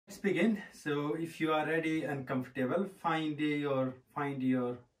begin. So if you are ready and comfortable, find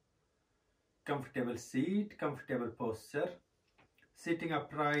your comfortable seat, comfortable posture, sitting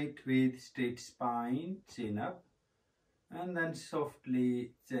upright with straight spine, chin up, and then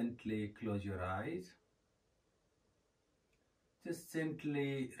softly, gently close your eyes. Just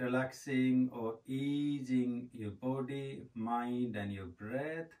gently relaxing or easing your body, mind and your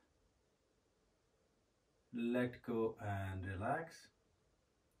breath. Let go and relax.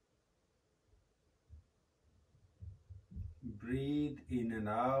 Breathe in and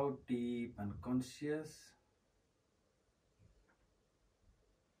out, deep and conscious.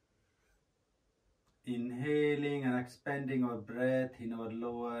 Inhaling and expanding our breath in our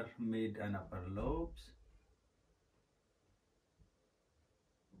lower, mid and upper lobes.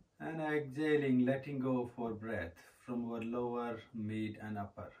 And exhaling, letting go of our breath from our lower, mid and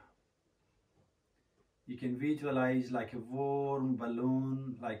upper. You can visualize like a warm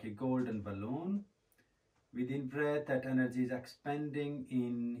balloon, like a golden balloon. Within breath, that energy is expanding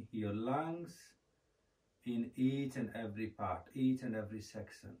in your lungs, in each and every part, each and every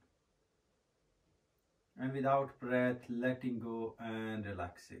section. And without breath, letting go and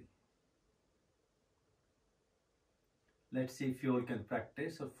relaxing. Let's see if you all can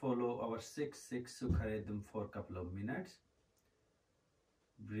practice or follow our 6-6 Sukha rhythm for a couple of minutes.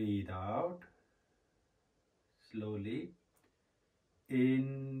 Breathe out slowly.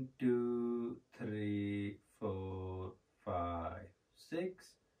 In, 2, 3, 4, 5, 6.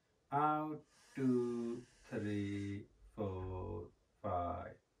 Out, 2, 3, 4, 5,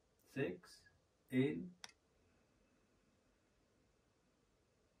 6. In.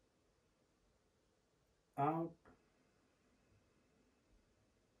 Out.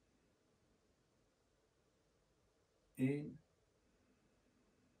 In.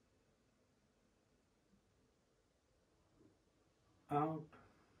 Out.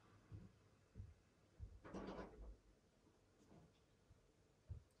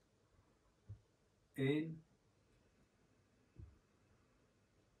 In.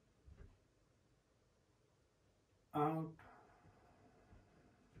 Out.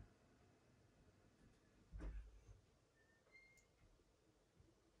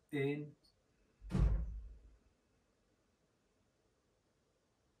 In.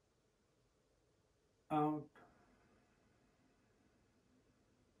 Out.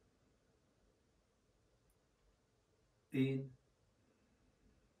 In.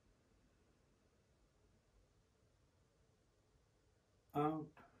 Out.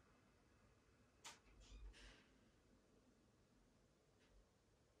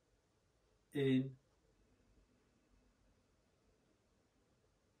 In.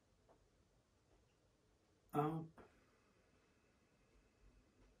 Out.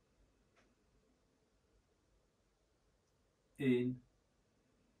 In.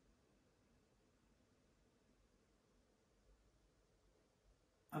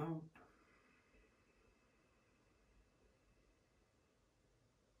 Out.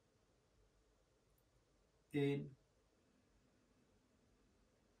 In.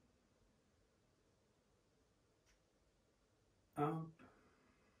 Out.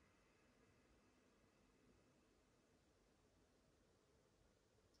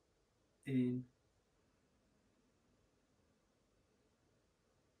 In.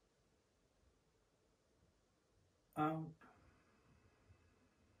 Out.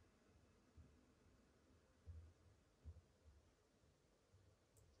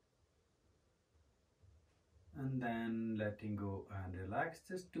 And then letting go and relax,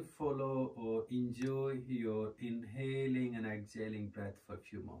 just to follow or enjoy your inhaling and exhaling breath for a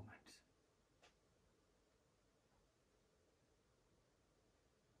few moments.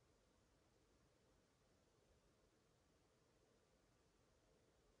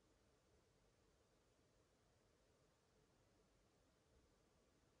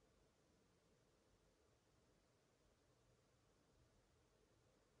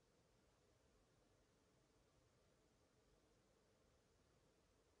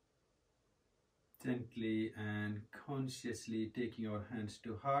 Gently and consciously taking our hands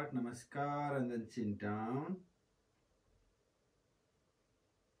to heart, namaskar, and then chin down.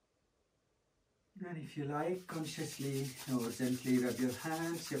 And if you like, consciously or gently rub your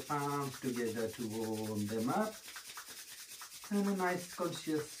hands, your palms together to warm them up. And a nice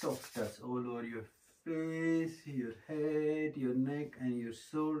conscious soft touch all over your face, your head, your neck and your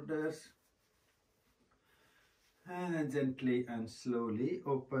shoulders. And then gently and slowly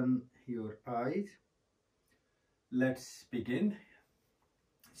open your eyes. Let's begin.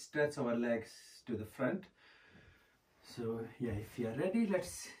 Stretch our legs to the front. So yeah, if you are ready,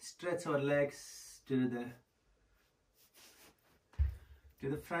 let's stretch our legs to to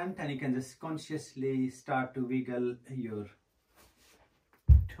the front, and you can just consciously start to wiggle your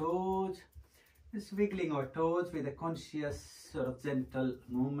toes, just wiggling our toes with a conscious sort of gentle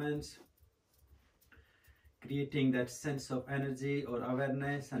movements, creating that sense of energy or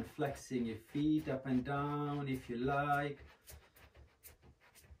awareness, and flexing your feet up and down if you like.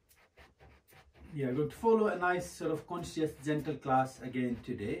 Yeah, we're going to follow a nice sort of conscious gentle class again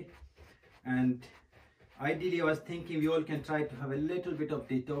today, and ideally I was thinking we all can try to have a little bit of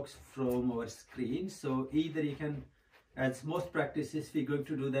detox from our screen. So either you can, as most practices, we're going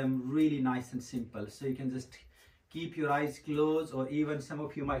to do them really nice and simple, so you can just keep your eyes closed, or even some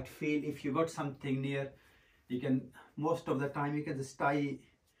of you might feel if you got something near, you can, most of the time you can just tie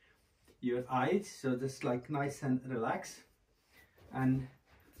your eyes, so just like nice and relax. And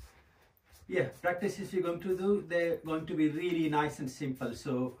yeah, practices we're going to do, they're going to be really nice and simple,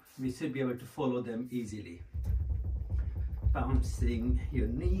 so we should be able to follow them easily. Bouncing your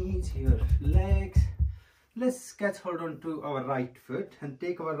knees, your legs. Let's catch hold on to our right foot and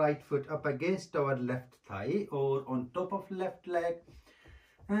take our right foot up against our left thigh or on top of left leg,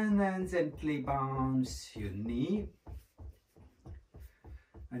 and then gently bounce your knee.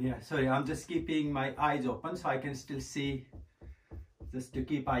 And yeah, sorry, I'm just keeping my eyes open so I can still see, just to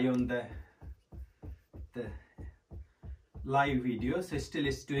keep eye on the live video, so still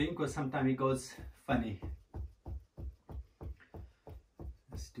it's doing, because sometimes it goes funny.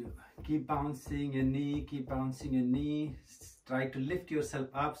 Just to keep bouncing your knee, keep bouncing your knee. Try to lift yourself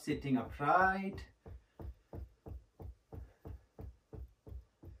up, sitting upright,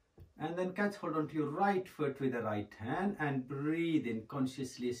 and then catch hold onto your right foot with the right hand and breathe in,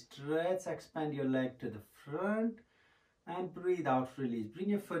 consciously stretch, expand your leg to the front, and breathe out, release.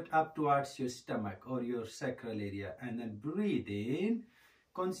 Bring your foot up towards your stomach or your sacral area, and then breathe in,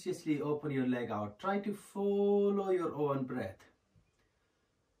 consciously open your leg out. Try to follow your own breath,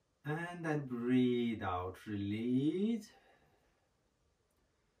 and then breathe out, release.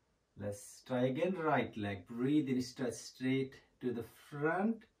 Let's try again. Right leg, breathe in, stretch straight to the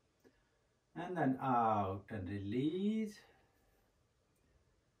front, and then out and release.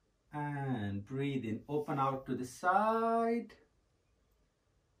 And breathe in, open out to the side,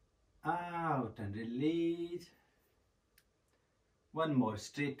 out and release. One more,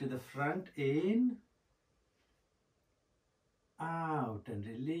 straight to the front, in, out and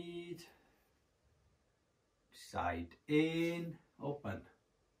release. Side, in, open,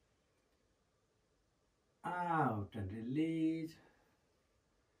 out and release.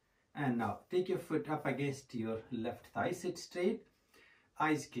 And now take your foot up against your left thigh, sit straight,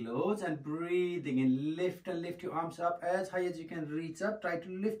 eyes closed, and breathing in, lift and lift your arms up as high as you can reach up. Try to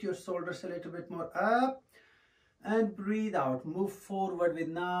lift your shoulders a little bit more up, and breathe out, move forward with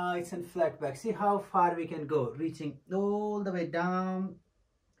nice and flat back. See how far we can go, reaching all the way down.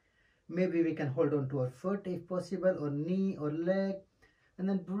 Maybe we can hold on to our foot if possible, or knee or leg, and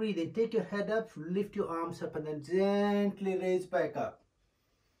then breathe in, take your head up, lift your arms up, and then gently raise back up.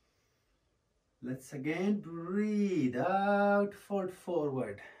 Let's again breathe out, fold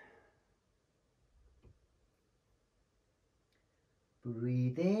forward.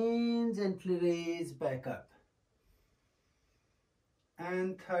 Breathe in, gently raise back up.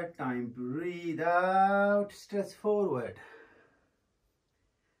 And third time, breathe out, stretch forward.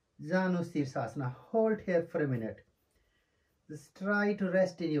 Janu Sirsasana, hold here for a minute. Just try to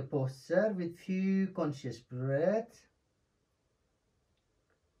rest in your posture with few conscious breaths.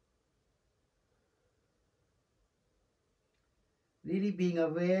 Really being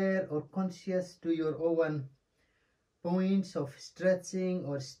aware or conscious to your own points of stretching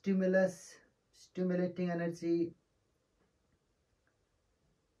or stimulus, stimulating energy.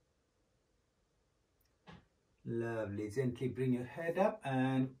 Lovely. Gently bring your head up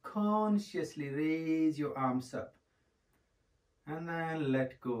and consciously raise your arms up. And then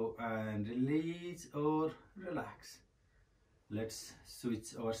let go and release or relax. Let's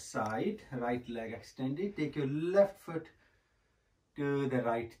switch our side. Right leg extended. Take your left foot to the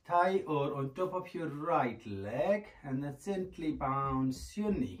right thigh or on top of your right leg, and then gently bounce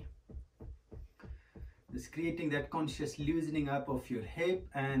your knee. Just creating that conscious loosening up of your hip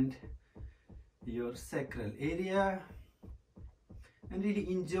and your sacral area. And really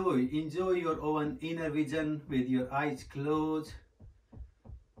enjoy your own inner vision with your eyes closed.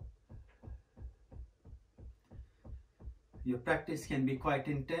 Your practice can be quite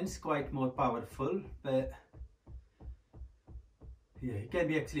intense, quite more powerful, but yeah, it can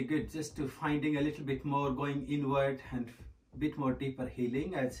be actually good just to finding a little bit more going inward and a bit more deeper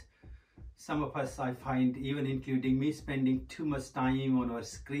healing, as some of us, I find, even including me, spending too much time on our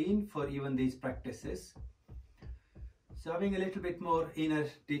screen for even these practices. So having a little bit more inner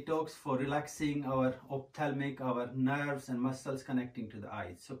detox for relaxing our ophthalmic, our nerves and muscles connecting to the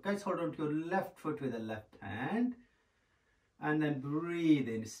eyes. So guys, hold on to your left foot with the left hand. And then breathe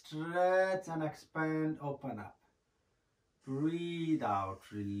in, stretch and expand, open up. Breathe out,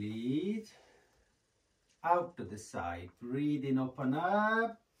 release. Out to the side. Breathe in, open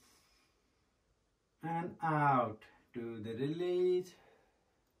up. And out to the release.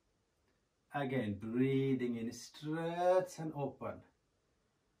 Again, breathing in, stretch and open.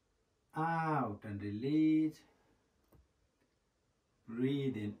 Out and release.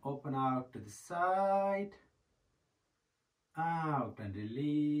 Breathe in, open out to the side. Out and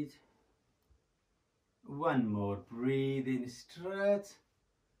release. One more. Breathe in, stretch.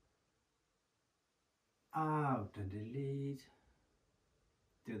 Out and release.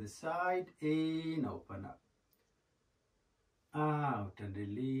 To the side. In, open up. Out and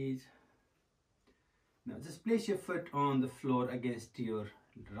release. Now just place your foot on the floor against your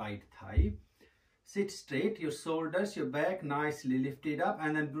right thigh. Sit straight, your shoulders, your back nicely lifted up,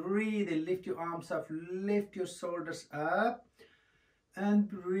 and then breathe in, lift your arms up, lift your shoulders up, and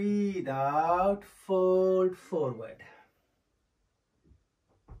breathe out, fold forward.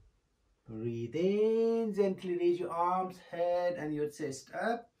 Breathe in, gently raise your arms, head and your chest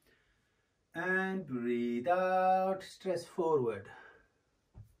up, and breathe out, stretch forward.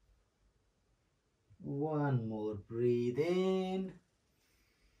 One more, breathe in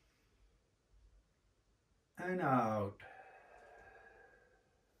and out.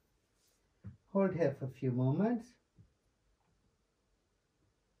 Hold here for a few moments.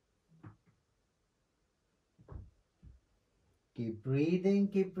 Keep breathing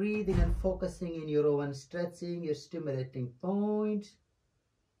and focusing in your own stretching, your stimulating points.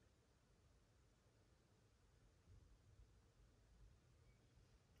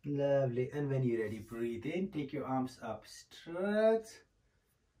 Lovely. And when you're ready, breathe in, take your arms up, stretch,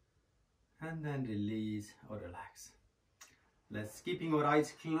 and then release or relax. Let's keeping our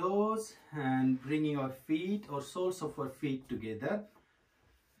eyes closed and bringing our feet or soles of our feet together.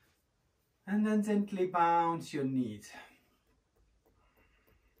 And then gently bounce your knees.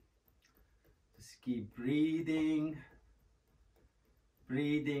 Just keep breathing,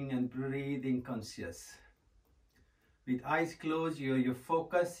 breathing and breathing conscious. With eyes closed, your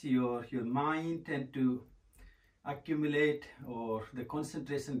focus, your mind tend to accumulate, or the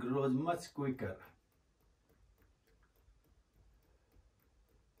concentration grows much quicker.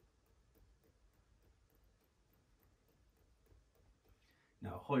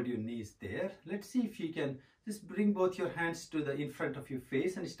 Now hold your knees there. Let's see if you can just bring both your hands to the in front of your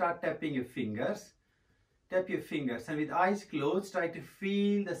face and start tapping your fingers. Tap your fingers, and with eyes closed, try to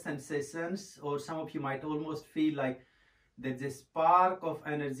feel the sensations, or some of you might almost feel like there's a spark of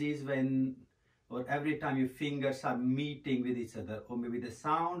energies when or every time your fingers are meeting with each other, or maybe the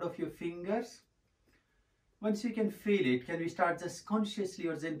sound of your fingers. Once you can feel it, can we start just consciously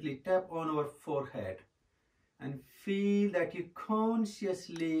or gently tap on our forehead and feel that you're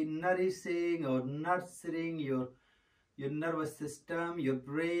consciously nourishing or nurturing your nervous system, your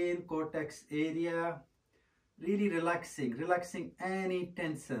brain cortex area, really relaxing any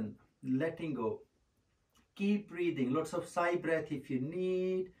tension, letting go. Keep breathing, lots of sigh breath if you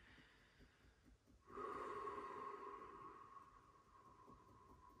need.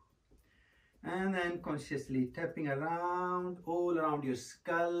 And then consciously tapping around, all around your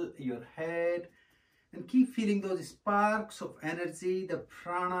skull, your head, and keep feeling those sparks of energy, the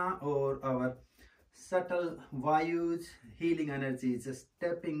prana or our subtle vayus, healing energy, just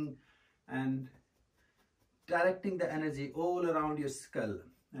tapping and directing the energy all around your skull.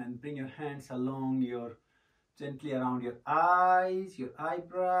 And bring your hands along gently around your eyes, your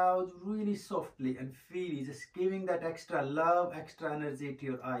eyebrows, really softly and freely, just giving that extra love, extra energy to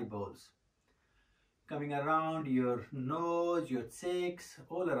your eyeballs. Coming around your nose, your cheeks,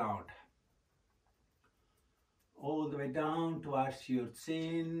 all around. All the way down towards your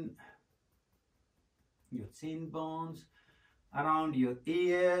chin bones, around your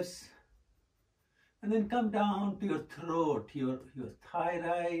ears, and then come down to your throat, your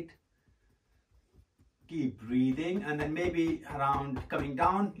thyroid. Keep breathing, and then maybe around coming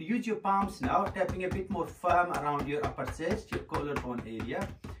down, use your palms now, tapping a bit more firm around your upper chest, your collarbone area.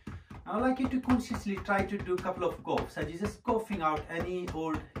 Now I'd like you to consciously try to do a couple of coughs, and you're just coughing out any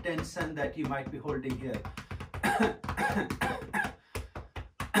old tension that you might be holding here.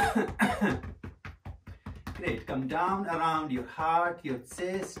 Great, come down around your heart, your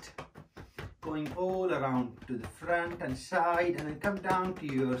chest, going all around to the front and side, and then come down to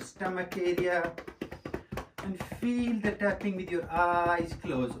your stomach area. And feel the tapping with your eyes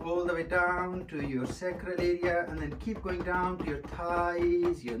closed all the way down to your sacral area, and then keep going down to your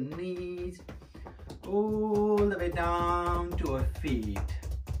thighs, your knees, all the way down to our feet.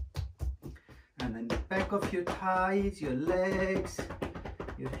 And then the back of your thighs, your legs,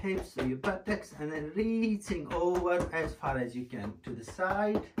 your hips or your buttocks, and then reaching over as far as you can to the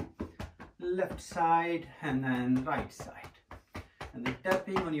side, left side, and then right side. And then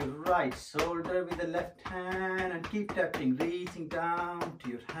tapping on your right shoulder with the left hand, and keep tapping, reaching down to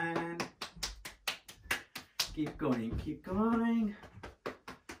your hand. Keep going, keep going.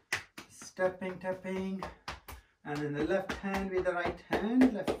 Tapping, tapping. And then the left hand with the right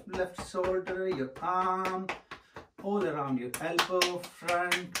hand, left shoulder, your arm, all around your elbow,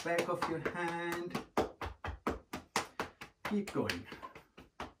 front, back of your hand. Keep going.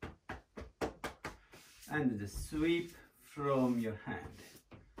 And just sweep from your hand.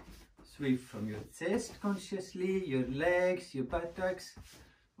 Sweep from your chest consciously, your legs, your buttocks.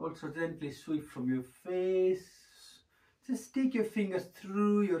 Also gently sweep from your face. Just take your fingers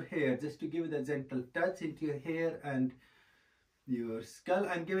through your hair just to give it a gentle touch into your hair and your skull,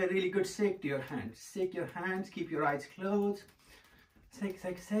 and give a really good shake to your hands. Shake your hands, keep your eyes closed. Shake,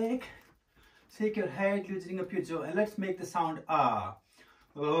 shake, shake. Shake your head, loosening up your jaw, and let's make the sound ah.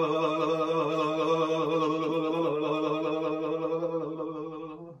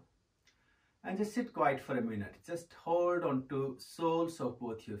 And just sit quiet for a minute. Just hold on to soles of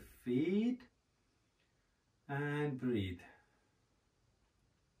both your feet and breathe.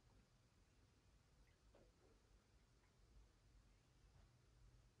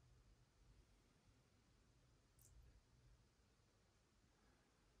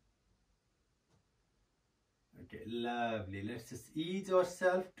 Okay, lovely. Let's just ease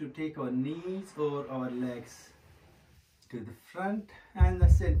ourselves to take our knees or our legs to the front and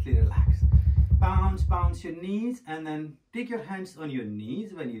just gently relax. Bounce your knees, and then take your hands on your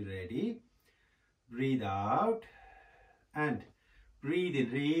knees when you're ready. Breathe out and breathe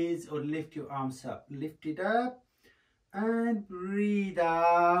in. Raise or lift your arms up. Lift it up and breathe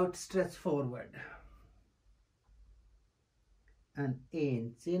out. Stretch forward. And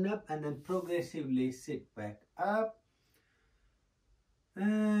in, chin up, and then progressively sit back up.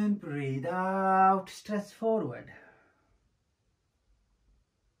 And breathe out. Stretch forward.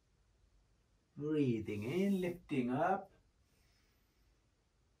 Breathing in, lifting up.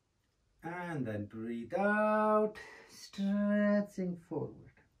 And then breathe out, stretching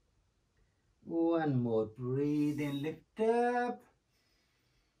forward. One more. Breathe in, lift up.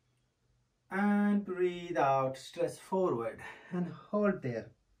 And breathe out, stretch forward. And hold there.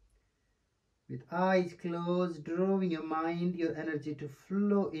 With eyes closed, drawing your mind, your energy to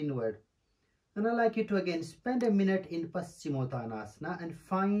flow inward. And I'd like you to again spend a minute in Paschimottanasana and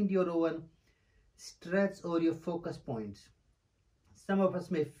find your own stretch or your focus points. Some of us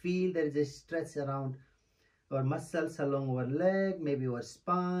may feel there is a stretch around our muscles along our leg, maybe our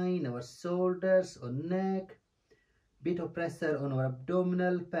spine, our shoulders or neck, bit of pressure on our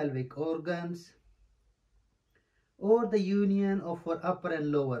abdominal, pelvic organs, or the union of our upper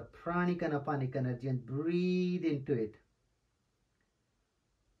and lower pranic and apanic energy, and breathe into it.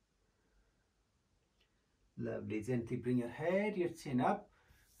 Lovely. Gently bring your head, your chin up,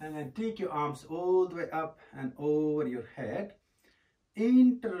 and then take your arms all the way up and over your head.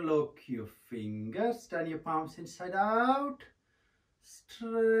 Interlock your fingers, turn your palms inside out,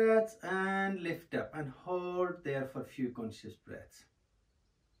 stretch and lift up, and hold there for a few conscious breaths.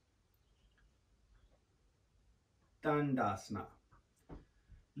 Dandasana.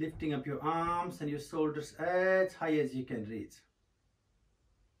 Lifting up your arms and your shoulders as high as you can reach.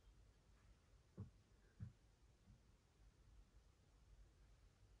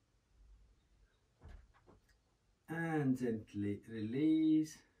 And gently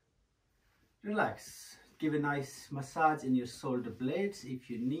release. Relax. Give a nice massage in your shoulder blades if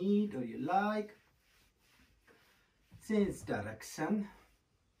you need or you like. Change direction.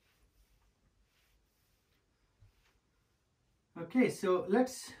 Okay, so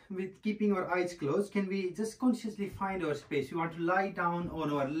let's, with keeping our eyes closed, can we just consciously find our space? We want to lie down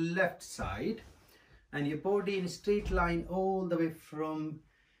on our left side and your body in a straight line all the way from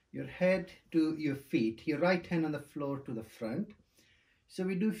your head to your feet, your right hand on the floor to the front. So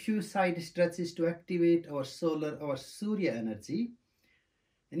we do few side stretches to activate our solar, our Surya energy.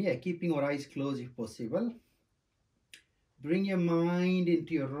 And yeah, keeping our eyes closed if possible. Bring your mind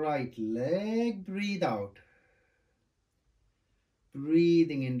into your right leg, breathe out.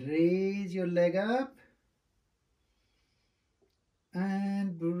 Breathing in, raise your leg up.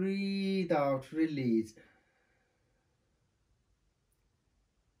 And breathe out, release.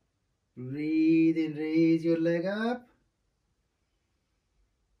 Breathe in, raise your leg up.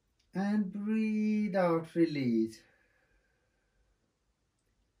 And breathe out, release.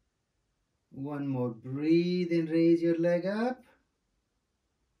 One more. Breathe in, raise your leg up.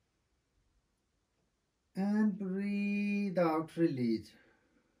 And breathe out, release.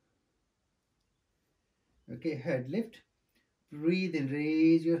 Okay, head lift. Breathe in,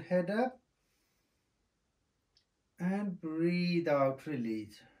 raise your head up. And breathe out,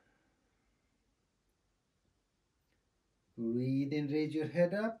 release. Breathe in, raise your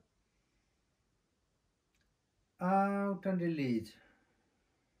head up. Out and release.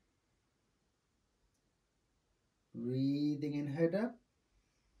 Breathing in, head up.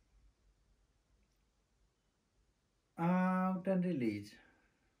 Out and release.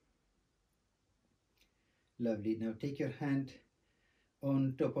 Lovely. Now take your hand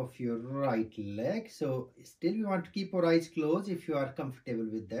on top of your right leg. So still we want to keep our eyes closed if you are comfortable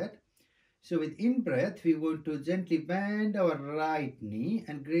with that. So with in-breath, we want to gently bend our right knee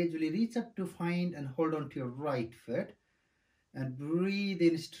and gradually reach up to find and hold on to your right foot. And breathe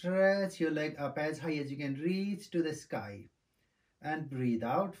in, stretch your leg up as high as you can reach to the sky. And breathe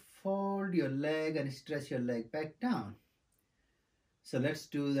out, fold your leg and stretch your leg back down. So let's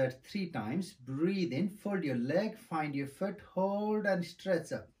do that 3 times. Breathe in, fold your leg, find your foot, hold and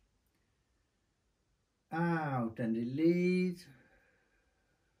stretch up. Out and release.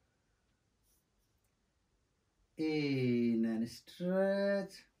 In and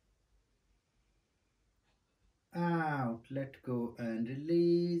stretch. Out, let go and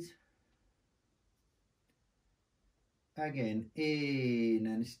release. Again, in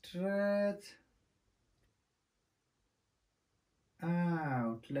and stretch.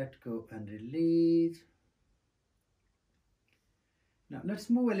 Out, let go and release. Now let's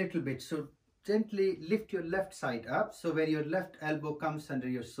move a little bit. So gently lift your left side up. So where your left elbow comes under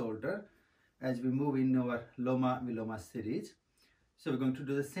your shoulder as we move in our Loma Viloma series. So we're going to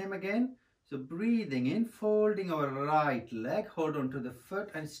do the same again. So breathing in, folding our right leg, hold on to the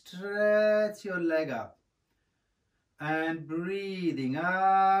foot and stretch your leg up. And breathing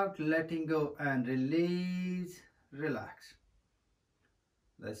out, letting go and release, relax.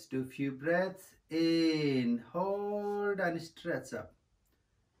 Let's do a few breaths. In, hold and stretch up.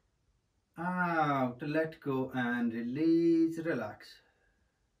 Out, let go and release, relax.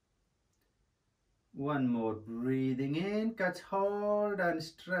 One more. Breathing in, catch hold and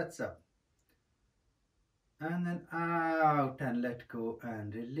stretch up. And then out and let go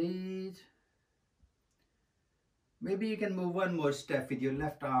and release. Maybe you can move one more step with your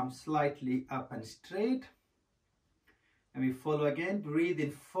left arm slightly up and straight. And we follow again. Breathe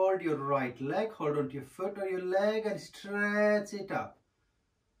in, fold your right leg, hold on to your foot or your leg and stretch it up.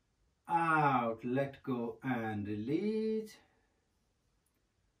 Out, let go and release.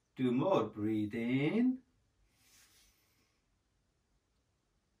 2 more. Breathe in.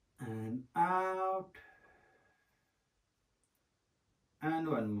 And out. And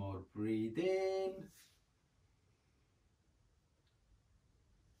one more. Breathe in.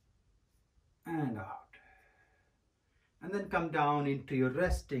 And out. And then come down into your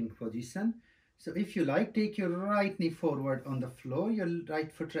resting position. So if you like, take your right knee forward on the floor, your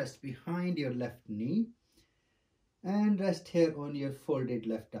right foot rests behind your left knee, and rest here on your folded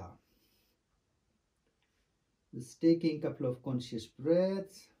left arm. Just taking a couple of conscious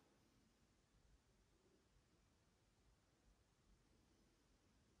breaths.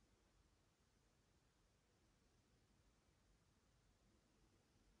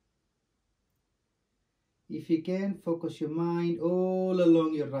 If you can, focus your mind all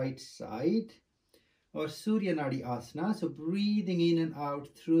along your right side, or Surya Nadi Asana, so breathing in and out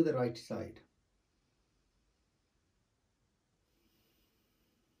through the right side.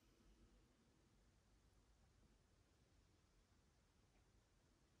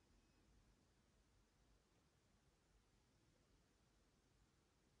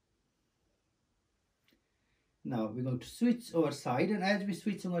 Now we're going to switch our side, and as we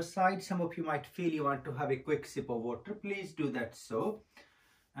switch our side, some of you might feel you want to have a quick sip of water. Please do that so.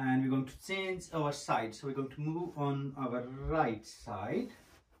 And we're going to change our side. So we're going to move on our right side.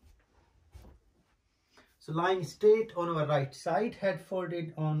 So lying straight on our right side, head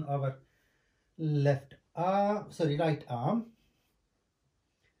folded on our right arm.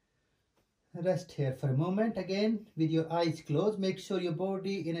 Rest here for a moment. Again, with your eyes closed, make sure your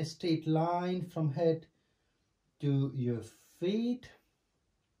body in a straight line from head to your feet.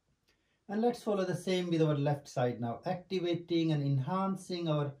 And let's follow the same with our left side now, activating and enhancing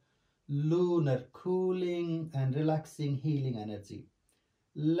our lunar cooling and relaxing healing energy.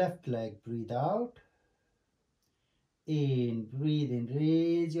 Left leg, breathe out. In, breathe in,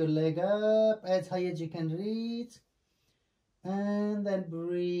 raise your leg up as high as you can reach. And then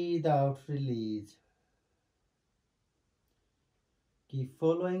breathe out, release. Keep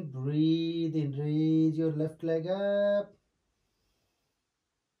following, breathe in, raise your left leg up.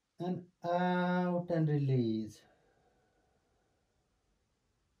 And out and release.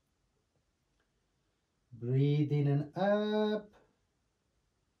 Breathe in and up.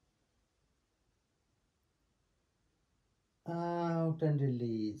 Out and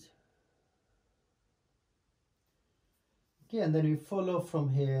release. Okay, and then we follow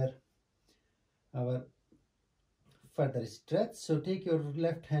from here our further stretch. So take your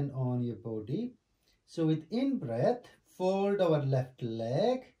left hand on your body. So with in breath, fold our left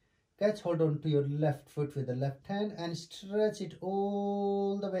leg, catch hold on to your left foot with the left hand and stretch it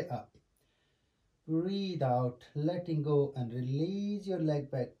all the way up. Breathe out, letting go and release your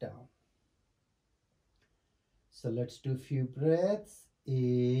leg back down. So let's do a few breaths.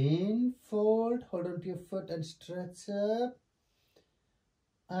 In, fold, hold on to your foot and stretch up.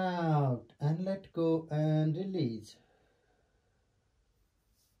 Out and let go and release.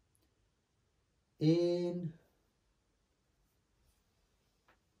 In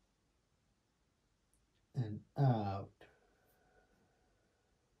and out.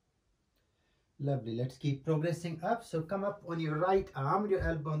 Lovely. Let's keep progressing up. So come up on your right arm, your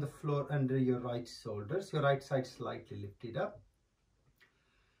elbow on the floor under your right shoulders, your right side slightly lifted up.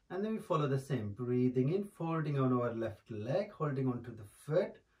 And then we follow the same. Breathing in, folding on our left leg, holding on to the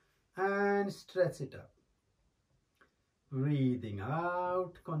foot and stretch it up. Breathing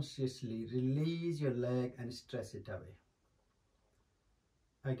out, consciously release your leg and stretch it away.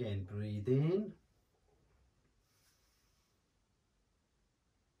 Again, breathe in.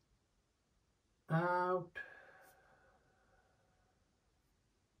 Out.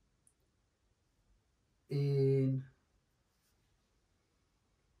 In.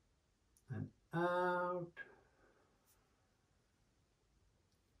 And out.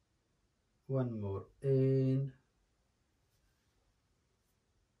 One more. In.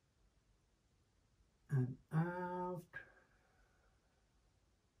 And out.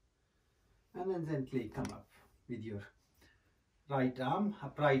 And then gently come up with your right arm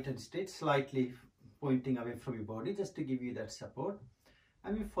upright and straight, slightly pointing away from your body just to give you that support.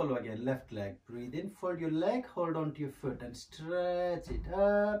 And we follow again, left leg. Breathe in, fold your leg, hold on to your foot and stretch it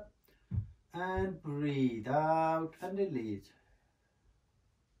up. And breathe out and release.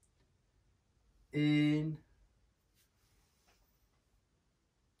 In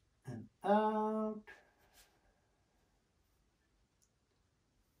and out.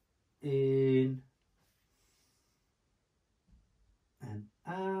 In and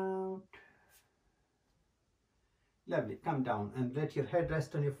out. Lovely. Come down and let your head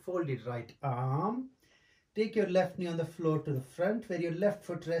rest on your folded right arm. Take your left knee on the floor to the front where your left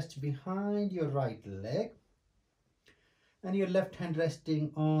foot rests behind your right leg and your left hand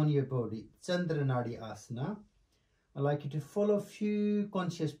resting on your body. Chandranadi Asana. I'd like you to follow a few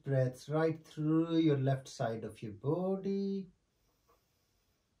conscious breaths right through your left side of your body.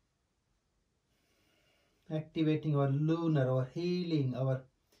 Activating our lunar, our healing, our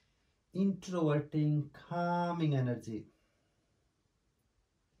introverting, calming energy.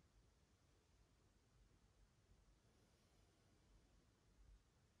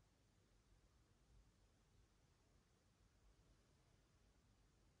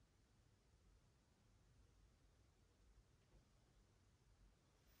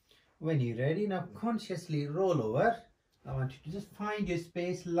 When you're ready, now consciously roll over. I want you to just find your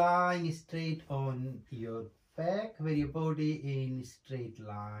space lying straight on your back, where your body in straight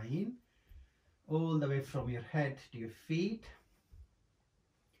line, all the way from your head to your feet.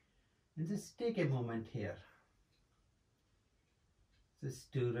 And just take a moment here.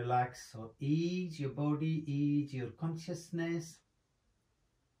 Just to relax or ease your body, ease your consciousness.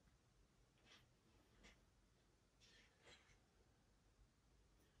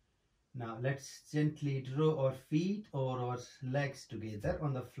 Now let's gently draw our feet or our legs together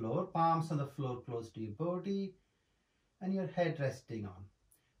on the floor, palms on the floor close to your body and your head resting on.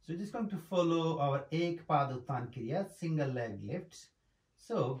 So we're just going to follow our Ek Pad Uttan Kriya, single leg lifts.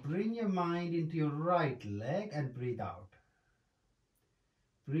 So bring your mind into your right leg and breathe out.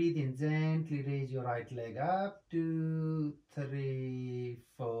 Breathe in, gently raise your right leg up. 2, 3,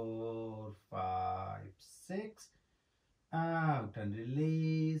 4, 5, 6. Out and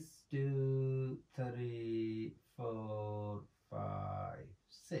release. 2, 3, 4, 5,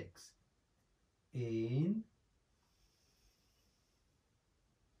 6. In.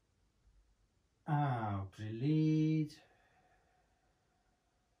 Out, release.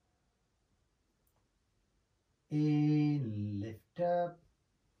 In, lift up.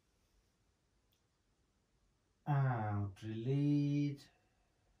 Out, release.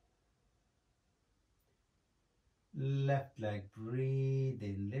 Left leg, breathe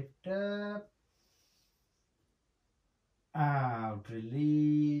in, lift up. Out,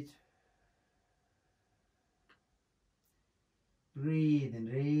 release. Breathe in,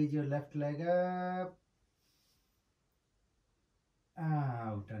 raise your left leg up.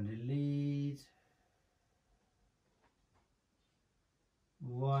 Out and release.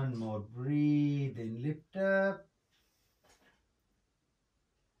 One more, breathe in, lift up.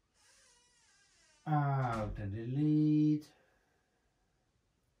 Out and release.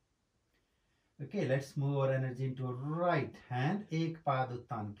 Okay, let's move our energy into right hand. Ek pad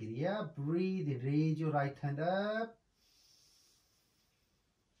uttan kriya. Breathe in, raise your right hand up.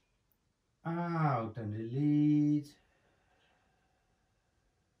 Out and release.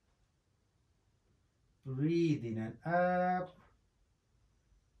 Breathe in and up.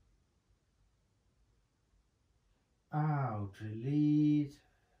 Out, release.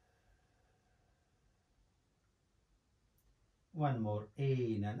 One more,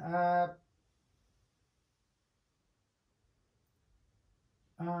 in and up.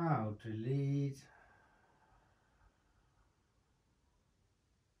 Out, release.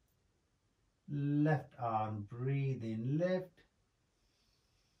 Left arm, breathe in, lift.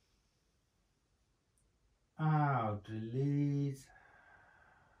 Out, release.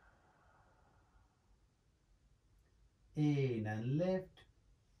 In and lift.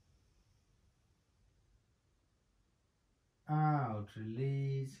 Out,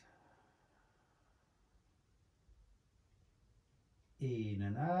 release. In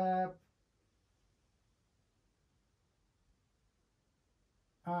and up.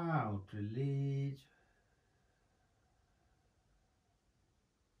 Out, release.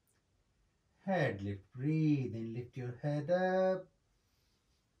 Head lift, breathe in, lift your head up.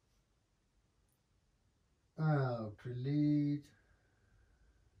 Out, release.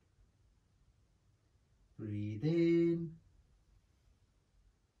 Breathe in.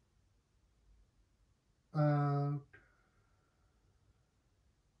 Out.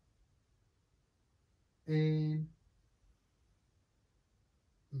 In.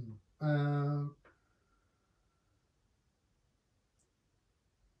 Out.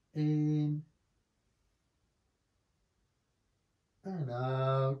 In. And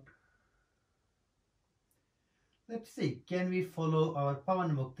out. Let's see, can we follow our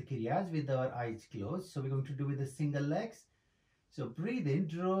Pavan Mukta Kriyas with our eyes closed? So we're going to do with the single legs. So breathe in,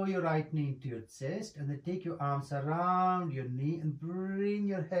 draw your right knee into your chest and then take your arms around your knee and bring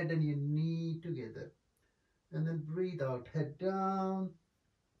your head and your knee together. And then breathe out, head down,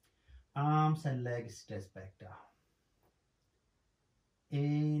 arms and legs stretch back down.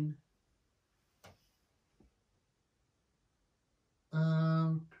 In,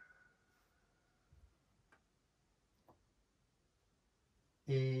 out,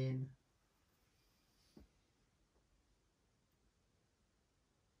 in,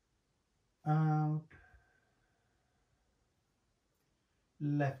 out,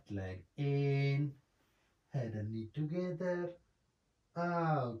 left leg in, head and knee together,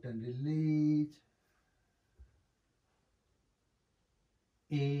 out and release,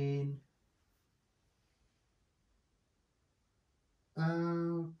 in,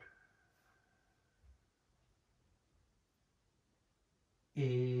 out,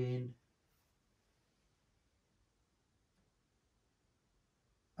 in,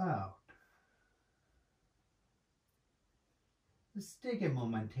 out. Let's take a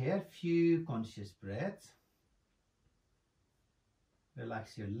moment here, few conscious breaths.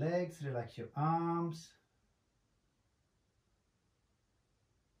 Relax your legs, relax your arms.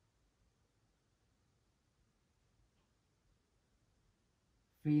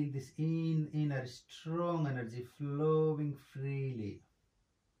 Feel this inner strong energy flowing freely.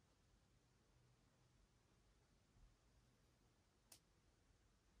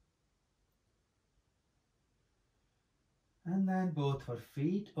 And then both our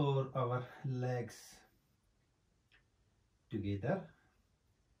feet or our legs together.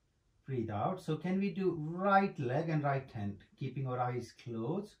 Breathe out. So can we do right leg and right hand, keeping our eyes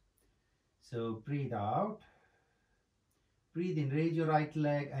closed? So breathe out. Breathe in, raise your right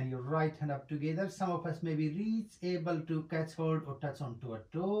leg and your right hand up together. Some of us may be able to catch hold or touch onto our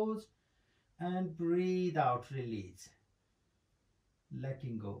toes. And breathe out, release.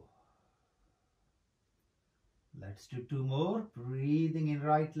 Letting go. Let's do two more. Breathing in,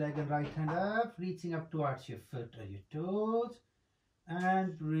 right leg and right hand up, reaching up towards your foot or your toes.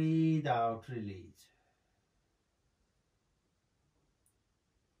 And breathe out, release.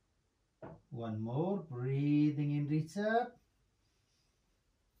 One more, breathing in, reach up.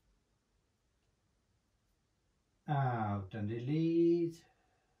 Out and release.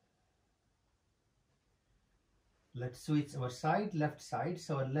 Let's switch our side, left side,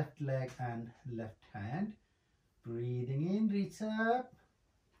 so our left leg and left hand. Breathing in, reach up.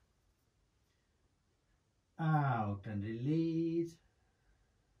 Out and release.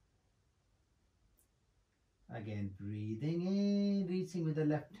 Again, breathing in, reaching with the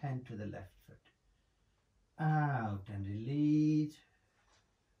left hand to the left foot. Out and release.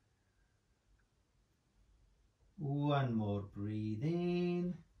 One more, breathe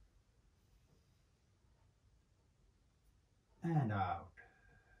in and out.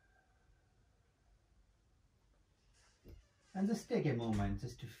 And just take a moment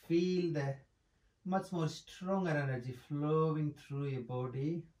just to feel the much more stronger energy flowing through your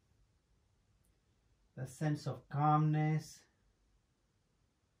body. The sense of calmness.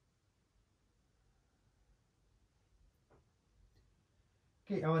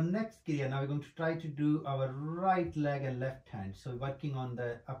 Okay, our next kriya, now we're going to try to do our right leg and left hand. So working on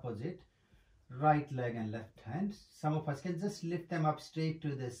the opposite, right leg and left hand. Some of us can just lift them up straight to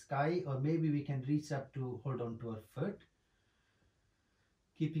the sky, or maybe we can reach up to hold on to our foot.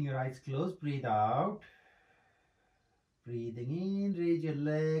 Keeping your eyes closed, breathe out. Breathing in, raise your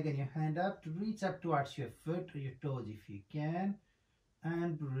leg and your hand up to reach up towards your foot or your toes if you can.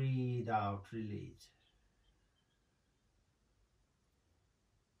 And breathe out, release.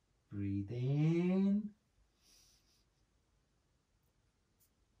 Breathe in.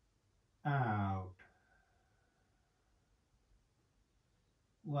 Out.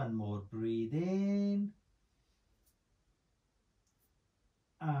 One more, breathe in.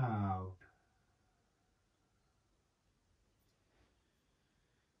 Out.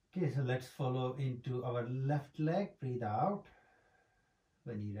 Okay, so let's follow into our left leg. Breathe out.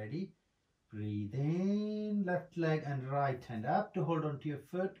 When you're ready, breathe in, left leg and right hand up to hold on to your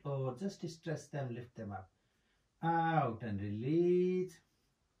foot, or just to stretch them, lift them up. Out and release.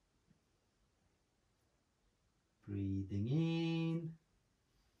 Breathing in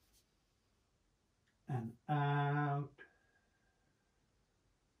and out.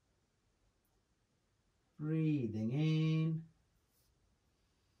 Breathing in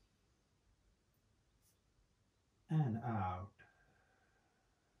and out.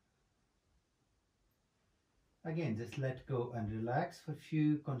 Again, just let go and relax for a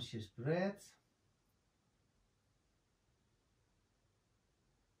few conscious breaths.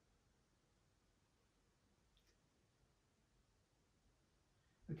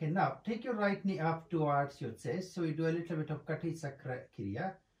 Okay, now take your right knee up towards your chest. So we do a little bit of Kati Chakra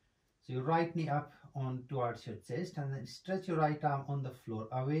Kriya. So your right knee up on towards your chest, and then stretch your right arm on the floor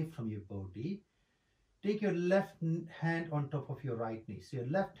away from your body. Take your left hand on top of your right knee. So your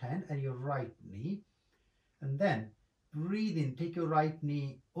left hand and your right knee. And then breathe in, take your right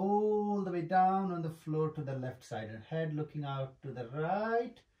knee all the way down on the floor to the left side and head looking out to the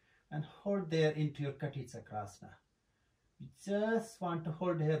right, and hold there into your Kati Chakrasana. You just want to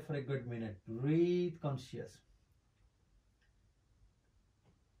hold here for a good minute. Breathe conscious.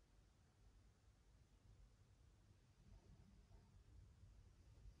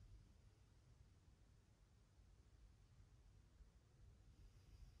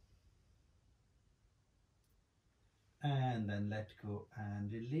 And then let go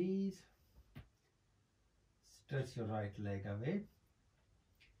and release. Stretch your right leg away.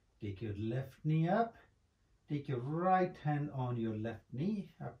 Take your left knee up. Take your right hand on your left knee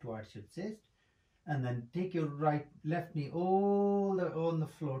up towards your chest. And then take your left knee all the way on the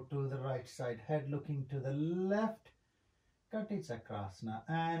floor to the right side. Head looking to the left. Kati Chakrasana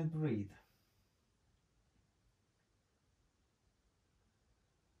and breathe.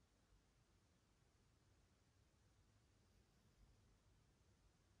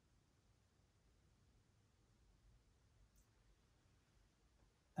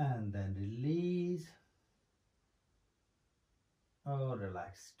 And then release. Oh,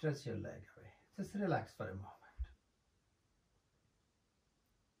 relax. Stretch your leg away. Just relax for a moment.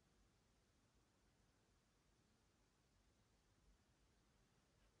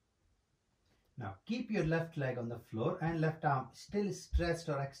 Now keep your left leg on the floor and left arm still stretched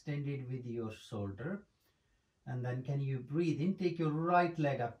or extended with your shoulder. And then can you breathe in? Take your right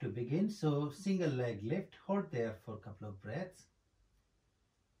leg up to begin. So single leg lift. Hold there for a couple of breaths.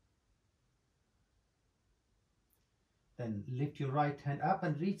 Then lift your right hand up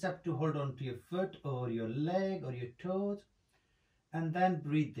and reach up to hold on to your foot or your leg or your toes. And then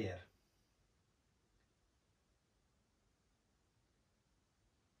breathe there.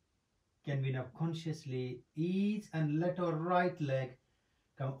 Can we now consciously ease and let our right leg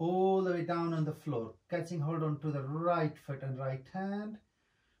Come all the way down on the floor, catching hold on to the right foot and right hand,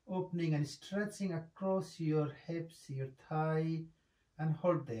 opening and stretching across your hips, your thigh, and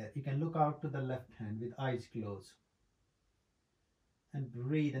hold there. You can look out to the left hand with eyes closed. And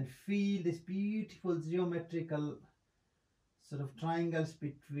breathe and feel this beautiful geometrical sort of triangles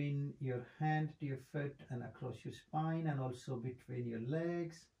between your hand to your foot and across your spine and also between your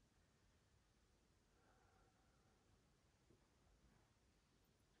legs.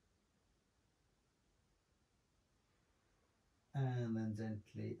 And then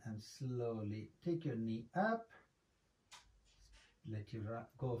gently and slowly take your knee up. Let you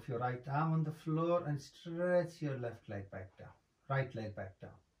go of your right arm on the floor and stretch your left leg back down. Right leg back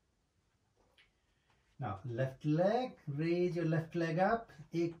down. Now left leg, raise your left leg up.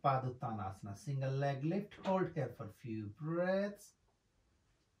 Ek Paduttanasana, single leg lift. Hold here for a few breaths.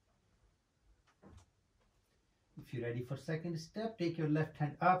 If you're ready for second step, take your left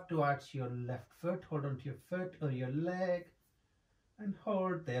hand up towards your left foot. Hold on to your foot or your leg and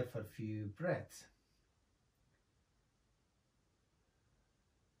hold there for a few breaths.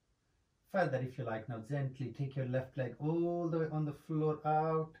 Further, if you like, now gently take your left leg all the way on the floor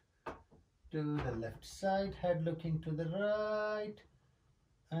out to the left side, head looking to the right,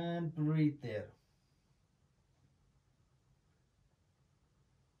 and breathe there.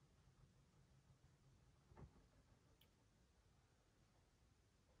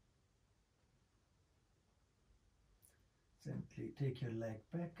 Gently take your leg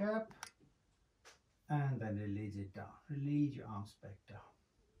back up and then release it down. Release your arms back down.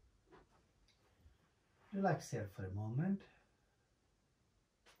 Relax here for a moment.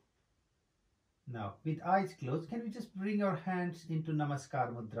 Now, with eyes closed, can we just bring your hands into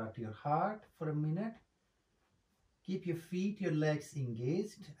Namaskar Mudra to your heart for a minute? Keep your feet, your legs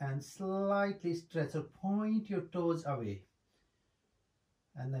engaged and slightly stretch or point your toes away.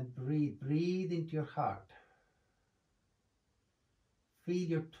 And then breathe into your heart. Feel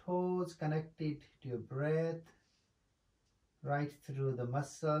your toes connected to your breath, right through the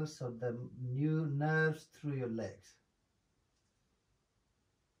muscles or the new nerves through your legs.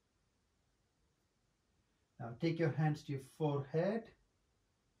 Now take your hands to your forehead.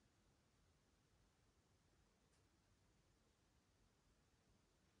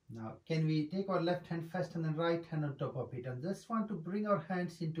 Now can we take our left hand first and then right hand on top of it, and just want to bring our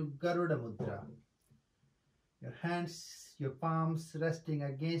hands into Garuda Mudra. Your hands, your palms resting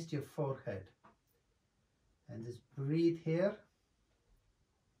against your forehead. And just breathe here.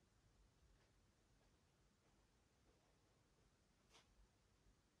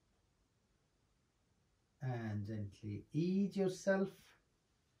 And gently ease yourself.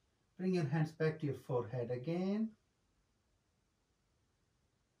 Bring your hands back to your forehead again.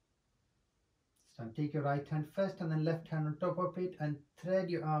 So take your right hand first and then left hand on top of it and thread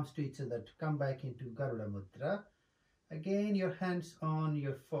your arms to each other to come back into Garuda Mudra. Again, your hands on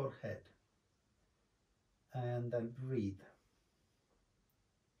your forehead. And then breathe.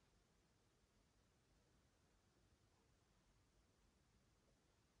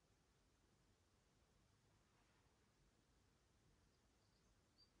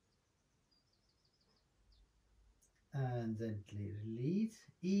 And gently release.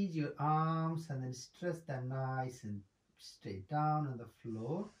 Ease your arms and then stretch them nice and straight down on the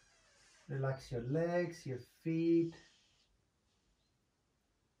floor. Relax your legs, your feet.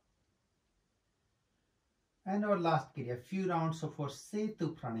 And our last kriya, a few rounds of our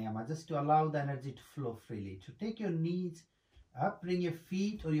Setu Pranayama, just to allow the energy to flow freely. To take your knees up, bring your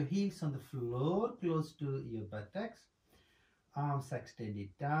feet or your heels on the floor, close to your buttocks. Arms extended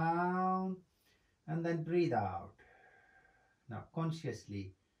down, and then breathe out. Now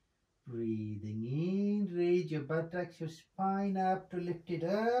consciously breathing in, raise your buttocks, your spine up to lift it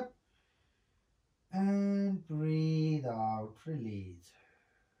up, and breathe out, release.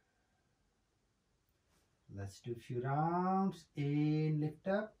 Let's do a few rounds. In, lift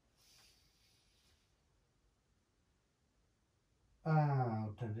up.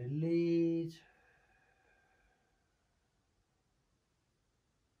 Out and release.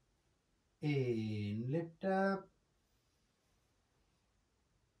 In, lift up.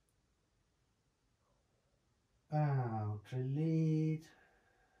 Out, release.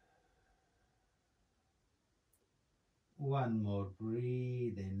 One more,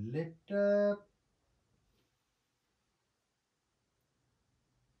 breathe in, lift up.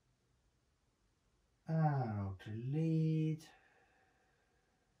 Out, release.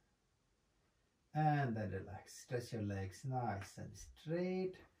 And then relax. Stretch your legs nice and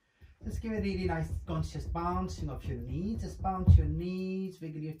straight. Just give a really nice conscious bouncing of your knees. Just bounce your knees,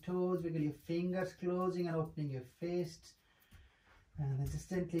 wiggle your toes, wiggle your fingers, closing and opening your fists. And then just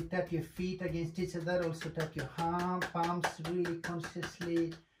gently tap your feet against each other. Also tap your palms really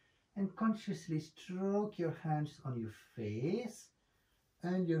consciously. And consciously stroke your hands on your face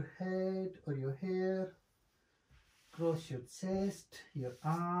and your head or your hair. Cross your chest, your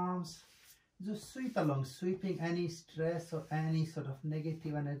arms. Just sweep along, sweeping any stress or any sort of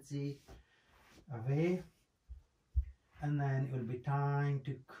negative energy away. And then it will be time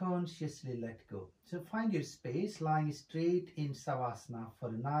to consciously let go. So find your space lying straight in Savasana for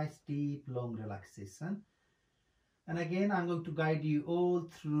a nice, deep, long relaxation. And again, I'm going to guide you all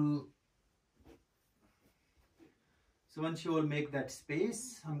through. So once you all make that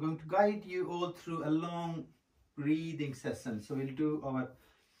space, I'm going to guide you all through a long breathing session. So we'll do our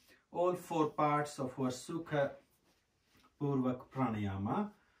all 4 parts of our Sukha Purvak Pranayama.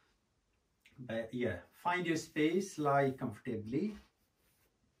 Find your space, lie comfortably.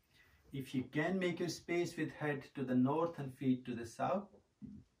 If you can, make your space with head to the north and feet to the south.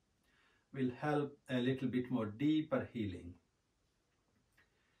 Will help a little bit more deeper healing.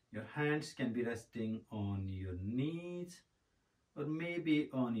 Your hands can be resting on your knees or maybe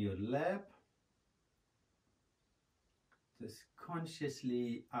on your lap. Just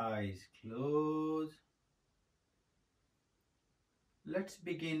consciously, eyes closed. Let's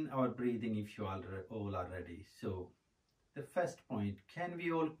begin our breathing if you all are ready. So the first point, can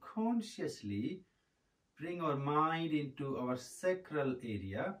we all consciously bring our mind into our sacral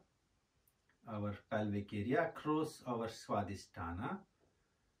area, our pelvic area, across our Swadhisthana.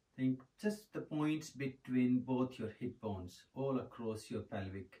 Think just the points between both your hip bones, all across your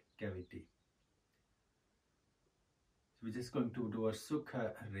pelvic cavity. So we're just going to do our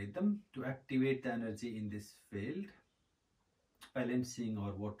Sukha rhythm to activate the energy in this field, balancing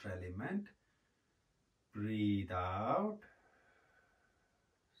our water element. Breathe out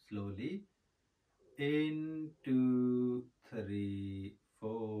slowly. In, 2, 3,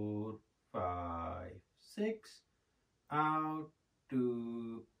 4, 5, 6. Out,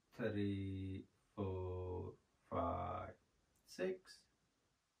 2, 3, 4, 5, 6.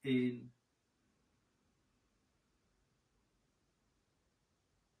 In.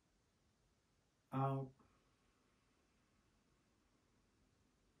 Out.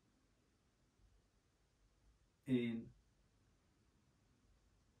 In.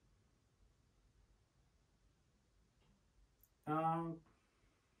 Out.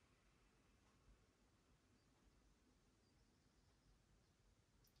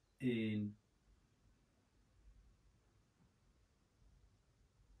 In.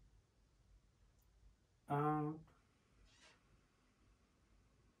 Out.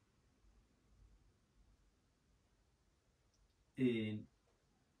 In.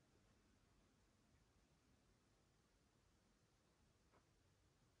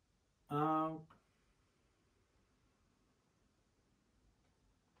 Out.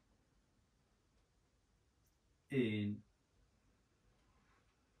 In.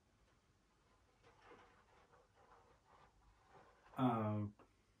 Out.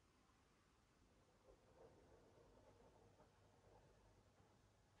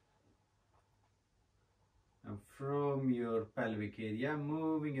 Now from your pelvic area,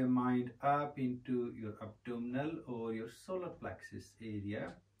 moving your mind up into your abdominal or your solar plexus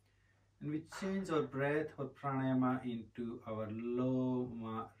area. And we change our breath or pranayama into our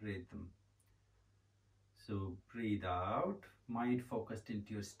Loma rhythm. So breathe out, mind focused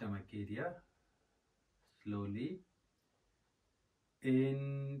into your stomach area. Slowly.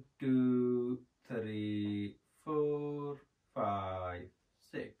 In, 2, 3, 4, 5,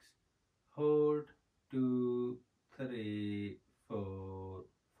 6. Hold, 2, 3, 4,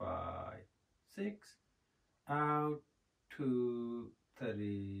 5, 6. Out, 2,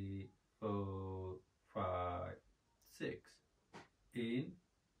 3, 4, 5, 6. In.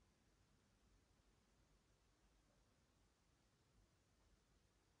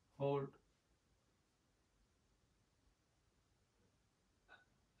 Hold.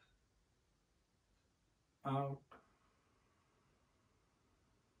 Out.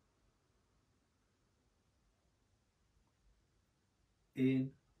 In.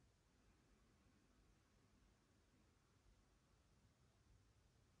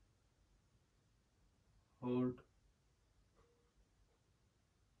 Hold.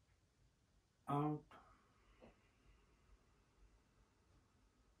 Out.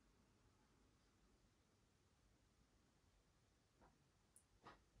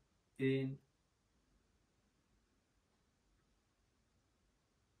 In.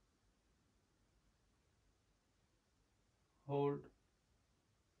 Hold.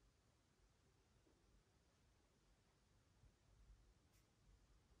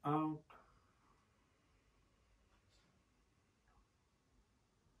 Out.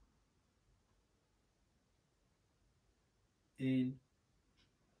 In,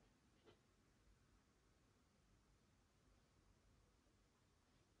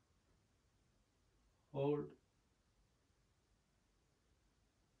 hold,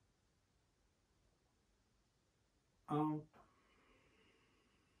 out,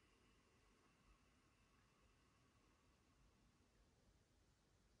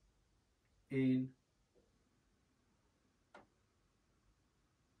 in,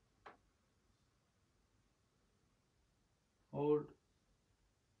 hold,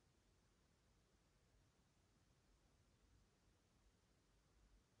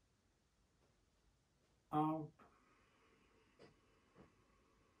 out.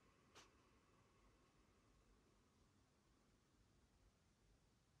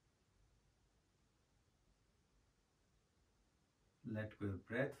 Let go of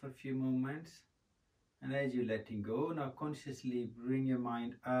breath for a few moments. And as you're letting go, now consciously bring your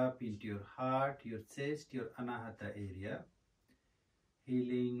mind up into your heart, your chest, your anahata area,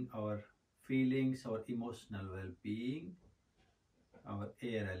 healing our feelings, our emotional well-being, our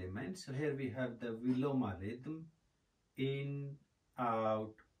air element. So here we have the Viloma rhythm, in,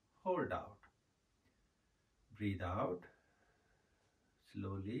 out, hold out. Breathe out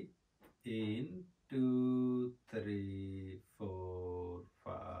slowly, in, 2, 3, 4,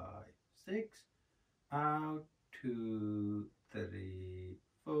 5, 6, out, 2, 3,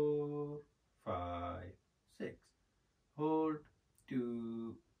 4, 5, 6. Hold,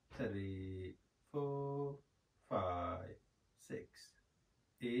 2, 3, 4, 5, 6.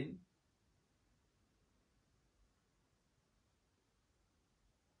 In,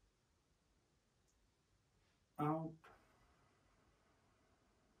 out,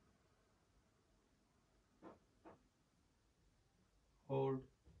 hold,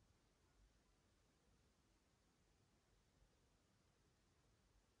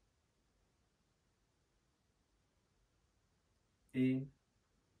 in,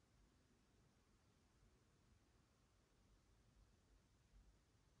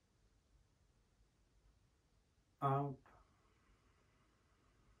 out,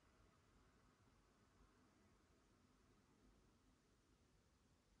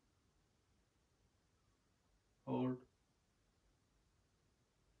 hold,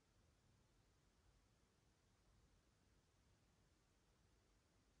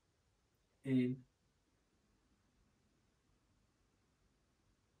 in,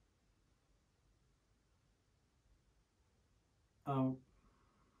 out,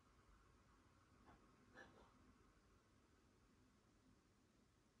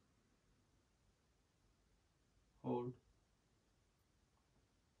 hold,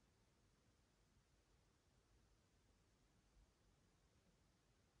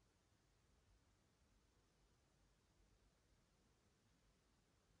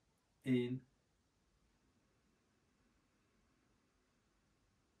 in,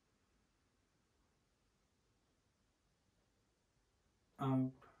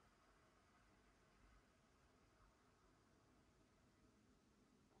 out,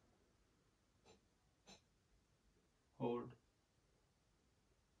 hold,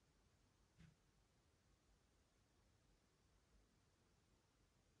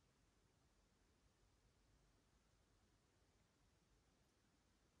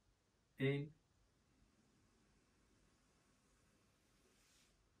 in,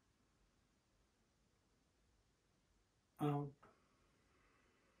 out,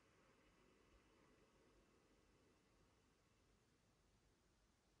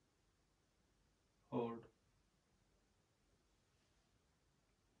 hold,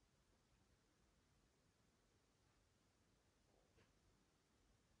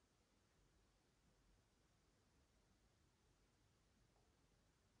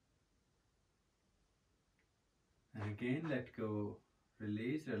 and again let go,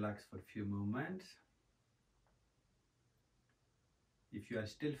 release, relax for a few moments. If you are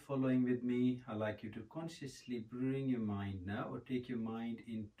still following with me, I'd like you to consciously bring your mind now, or take your mind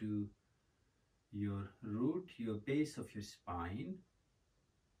into your root, your base of your spine,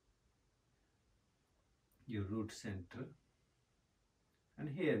 your root center. And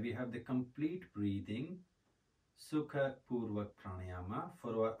here we have the complete breathing, Sukha Purvak Pranayama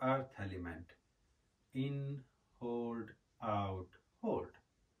for our earth element. In, hold, out, hold.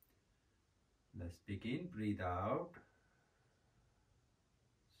 Let's begin. Breathe out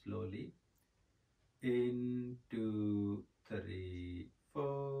slowly. In, 2, 3,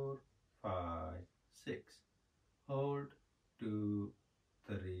 4, 5, 6. Hold, 2,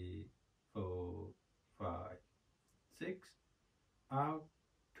 3, 4, 5, 6. Out,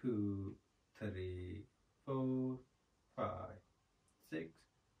 2, 3, 4, 5, 6.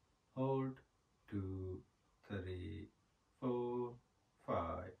 Hold, 2, 3, 4,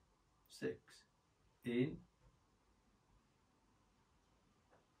 In,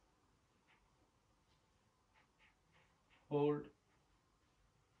 hold,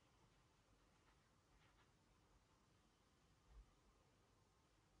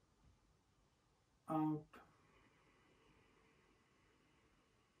 out,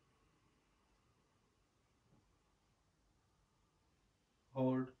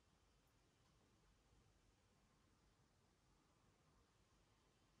 hold,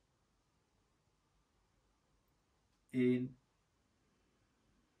 in,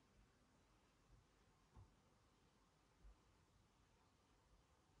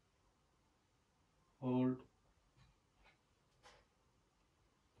 hold,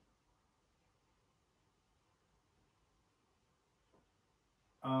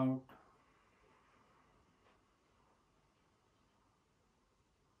 out,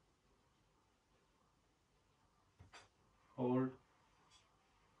 hold,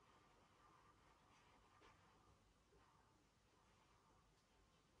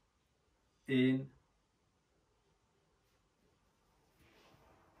 in,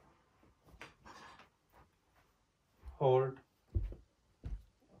 hold,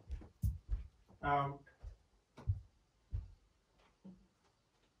 out,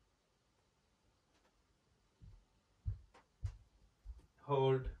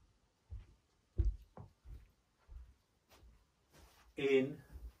 hold, in,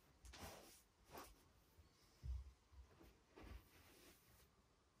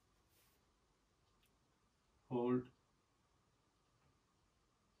 hold,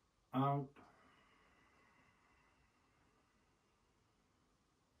 out,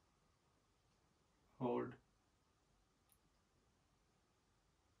 hold.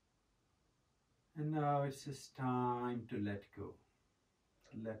 And now it's just time to let go.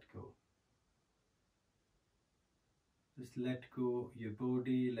 Let go. Just let go your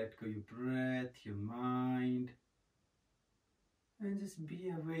body, let go your breath, your mind. And just be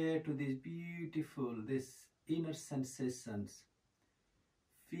aware to these beautiful, these inner sensations.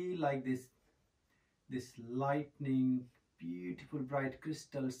 Feel like this lightning, beautiful bright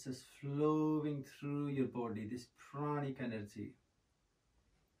crystals just flowing through your body, this pranic energy.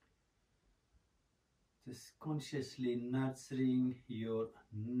 Just consciously nurturing your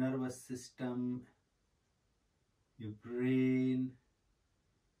nervous system, your brain,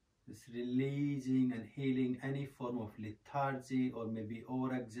 just releasing and healing any form of lethargy or maybe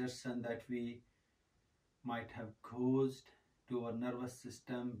overexertion that we might have caused to our nervous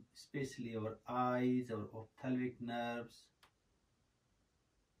system, especially our eyes, our ophthalmic nerves.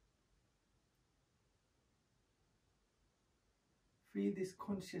 Feel these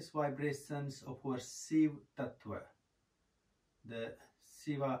conscious vibrations of our Shiv Tattva, the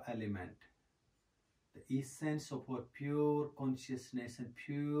Shiva element, the essence of our pure consciousness and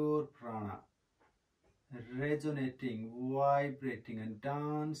pure prana, resonating, vibrating and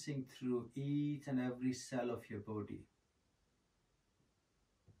dancing through each and every cell of your body.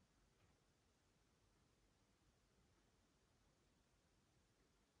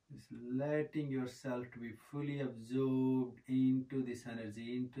 Just letting yourself to be fully absorbed into this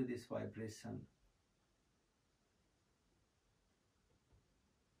energy, into this vibration.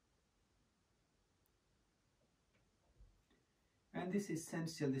 And this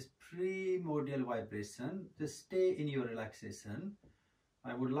essential, this primordial vibration, just stay in your relaxation.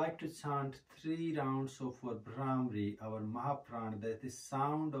 I would like to chant 3 rounds of our Brahmari, our Mahaprana, that is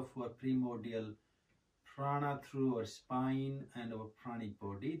sound of our primordial prana through our spine and our pranic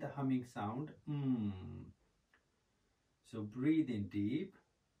body, the humming sound. So breathe in deep.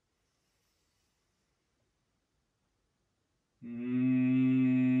 In.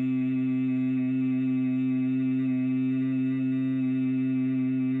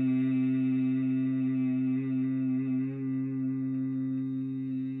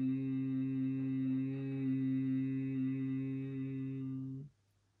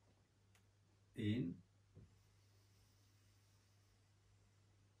 In.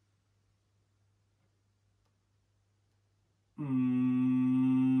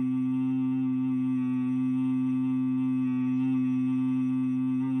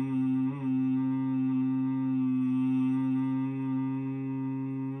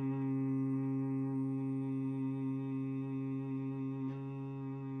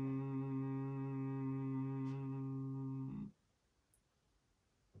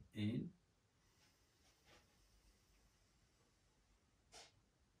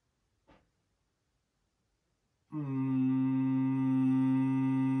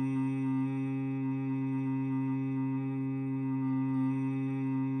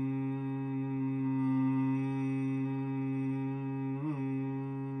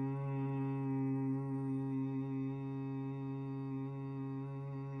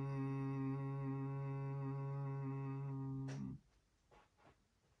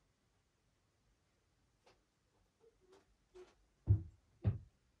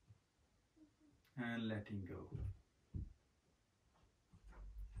 letting go.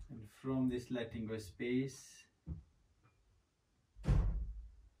 And from this letting go space,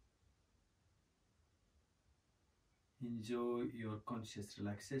 enjoy your conscious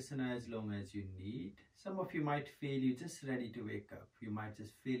relaxation as long as you need. Some of you might feel you're just ready to wake up. You might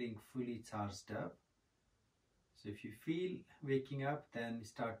just feeling fully charged up. So if you feel waking up, then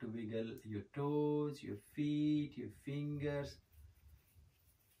start to wiggle your toes, your feet, your fingers.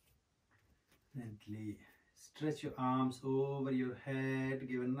 Gently stretch your arms over your head.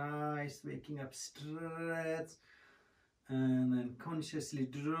 Give a nice waking up stretch. And then consciously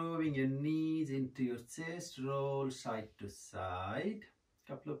drawing your knees into your chest, roll side to side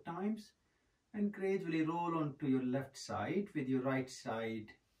a couple of times, and gradually roll onto your left side with your right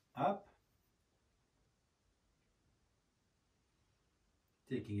side up.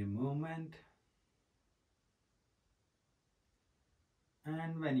 Taking a moment,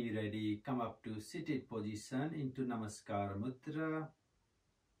 and when you're ready, come up to seated position into Namaskar Mudra.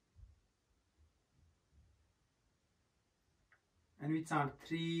 And we chant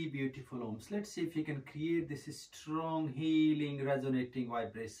 3 beautiful Oms. Let's see if we can create this strong, healing, resonating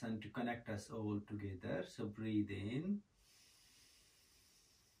vibration to connect us all together. So breathe in.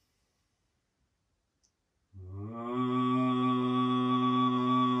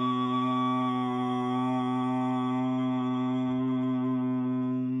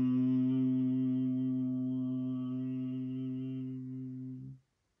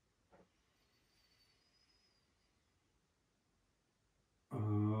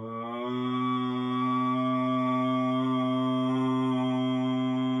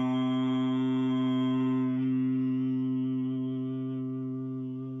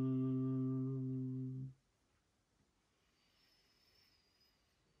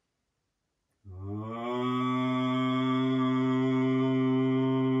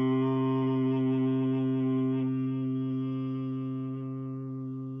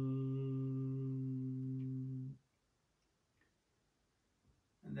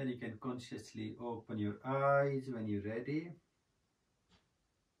 And then you can consciously open your eyes when you're ready.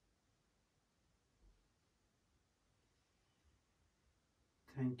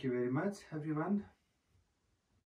 Thank you very much, everyone.